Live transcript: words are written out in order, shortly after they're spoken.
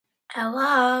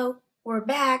Hello, we're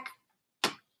back.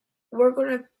 We're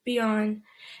gonna be on.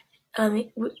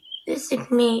 This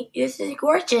is me. This is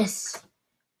gorgeous.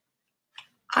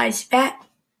 Ice Bat,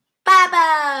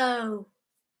 Babo,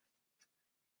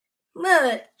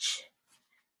 Much,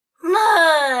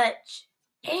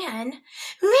 and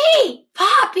me,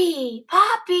 Poppy.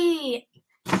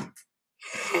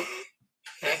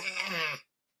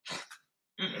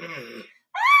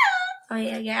 Oh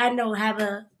yeah. I don't have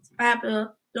a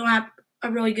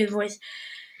really good voice.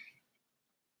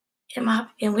 And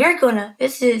we're gonna.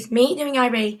 This is me doing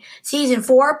iRay season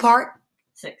 4, part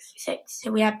 6.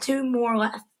 So we have 2 more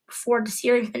left before the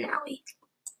series finale.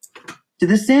 To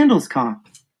the sandals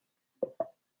cost.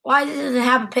 Why does it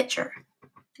have a picture?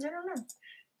 I don't know.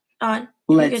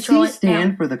 Let's see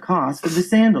stand for the cost of the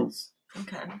sandals.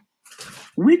 Okay.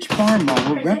 Which bar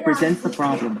model represents the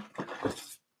problem?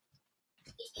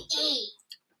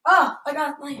 Oh, I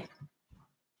got my.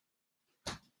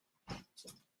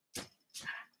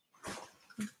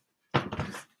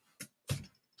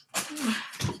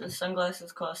 So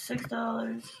sunglasses cost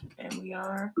 $6, and we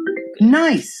are good.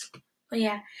 Nice. Oh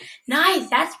yeah, nice.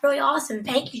 That's really awesome.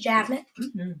 Thank you, Jasmine.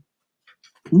 Mm-hmm.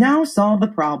 Now solve the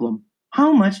problem.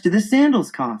 How much do the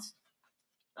sandals cost?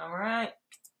 All right.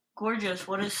 Gorgeous.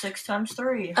 What is 6 times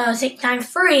 3? 6 times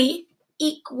 3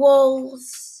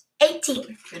 equals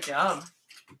 18. Good job.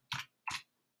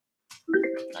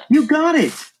 Nice. You got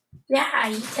it. Yeah,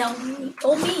 he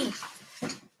told me.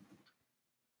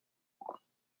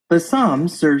 Bassam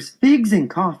serves figs and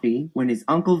coffee when his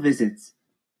uncle visits.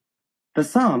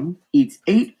 Bassam eats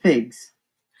 8 figs.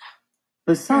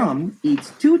 Bassam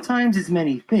eats 2 times as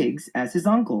many figs as his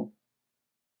uncle.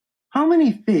 How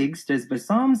many figs does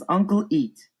Bassam's uncle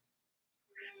eat?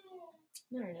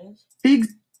 There it is.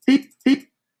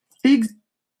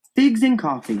 Figs and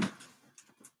coffee.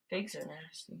 Figs are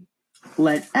nasty.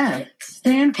 Let F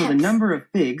stand for the number of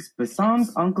figs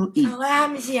Bassam's uncle eats.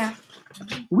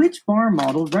 Which bar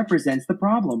model represents the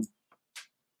problem?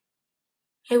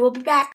 Hey, we'll be back.